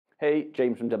Hey,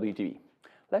 James from WTB.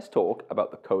 Let's talk about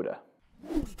the Koda.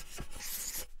 The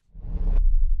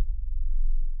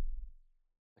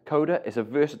Koda is a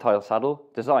versatile saddle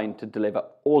designed to deliver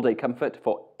all-day comfort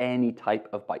for any type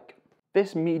of bike.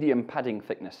 This medium padding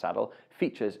thickness saddle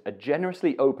features a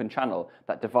generously open channel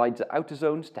that divides the outer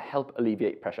zones to help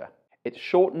alleviate pressure. Its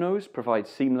short nose provides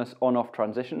seamless on-off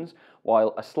transitions,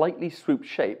 while a slightly swooped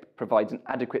shape provides an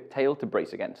adequate tail to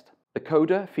brace against. The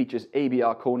Koda features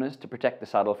ABR corners to protect the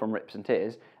saddle from rips and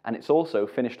tears, and it's also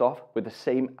finished off with the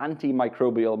same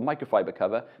antimicrobial microfiber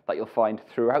cover that you'll find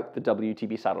throughout the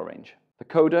WTB saddle range. The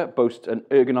Koda boasts an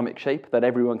ergonomic shape that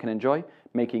everyone can enjoy,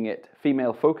 making it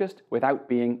female-focused without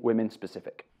being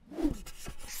women-specific.